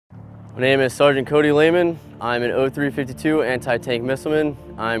My name is Sergeant Cody Lehman. I'm an 0352 anti-tank missileman.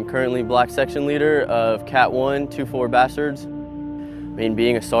 I'm currently Black Section Leader of Cat 1, 2-4 Bastards. I mean,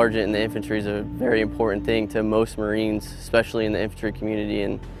 being a sergeant in the infantry is a very important thing to most Marines, especially in the infantry community,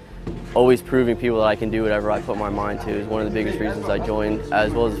 and always proving people that I can do whatever I put my mind to is one of the biggest reasons I joined,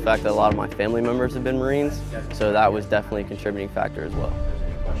 as well as the fact that a lot of my family members have been Marines, so that was definitely a contributing factor as well.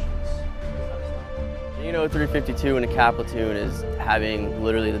 Being an 0352 in a Cat platoon is having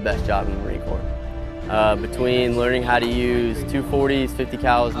literally the best job in the Marine Corps. Between learning how to use 240s, 50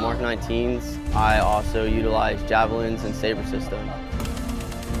 cals, Mark 19s, I also utilize javelins and saber system.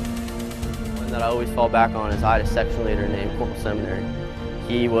 One that I always fall back on is I had a section leader named Corporal Seminary.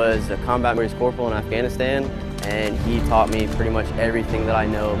 He was a combat Marines corporal in Afghanistan, and he taught me pretty much everything that I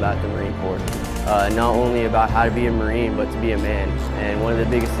know about the Marine Corps. Not only about how to be a Marine, but to be a man. And one of the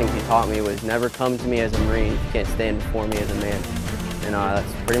biggest things he taught me was never come to me as a Marine if you can't stand before me as a man. And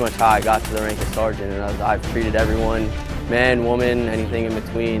that's pretty much how I got to the rank of sergeant. And I've treated everyone, man, woman, anything in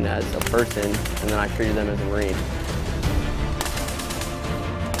between, as a person, and then I treated them as a Marine.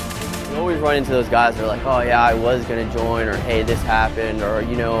 You always run into those guys that are like, oh yeah, I was gonna join, or hey, this happened, or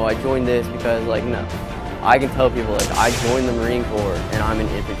you know, I joined this because, like, no. I can tell people, like, I joined the Marine Corps and I'm an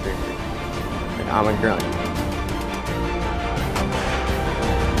infantryman. Like, I'm a grunt.